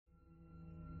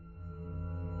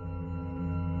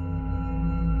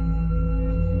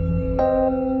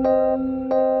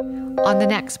on the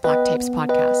next Black Tapes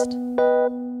podcast.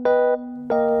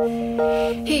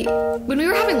 Hey, when we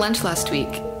were having lunch last week,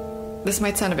 this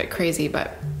might sound a bit crazy,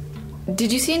 but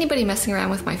did you see anybody messing around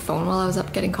with my phone while I was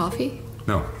up getting coffee?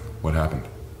 No. What happened?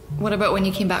 What about when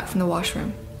you came back from the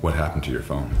washroom? What happened to your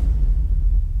phone?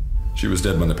 She was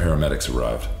dead when the paramedics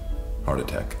arrived. Heart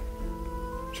attack.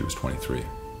 She was 23.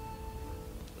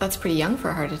 That's pretty young for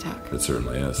a heart attack. It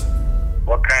certainly is.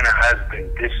 What kind of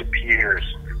husband disappears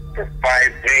for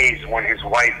 5 days when his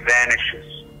wife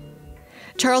vanishes?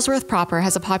 Charlesworth proper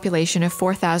has a population of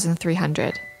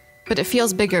 4,300, but it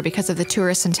feels bigger because of the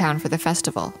tourists in town for the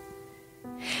festival.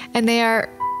 And they are,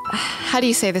 how do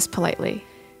you say this politely?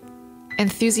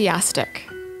 Enthusiastic.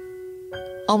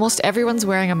 Almost everyone's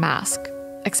wearing a mask,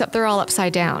 except they're all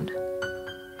upside down.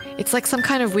 It's like some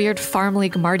kind of weird farm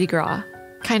league Mardi Gras,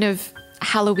 kind of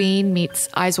Halloween meets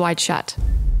Eyes Wide Shut.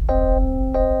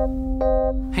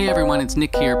 Hey everyone, it's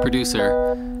Nick here,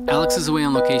 producer. Alex is away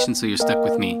on location, so you're stuck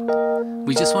with me.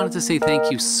 We just wanted to say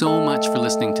thank you so much for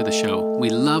listening to the show. We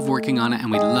love working on it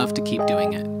and we'd love to keep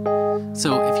doing it.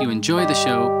 So if you enjoy the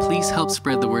show, please help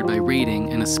spread the word by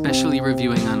rating and especially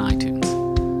reviewing on iTunes.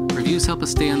 Reviews help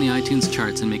us stay on the iTunes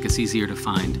charts and make us easier to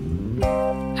find.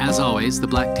 As always, the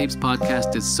Black Tapes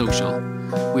Podcast is social.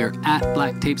 We are at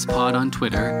Black Tapes Pod on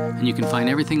Twitter, and you can find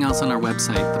everything else on our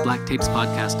website,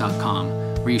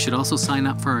 theblacktapespodcast.com, where you should also sign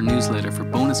up for our newsletter for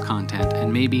bonus content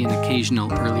and maybe an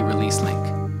occasional early release link.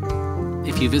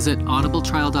 If you visit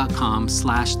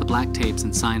audibletrial.com/thebblacktapes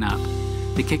and sign up,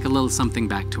 they kick a little something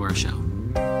back to our show.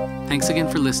 Thanks again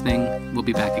for listening. We'll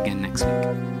be back again next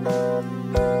week.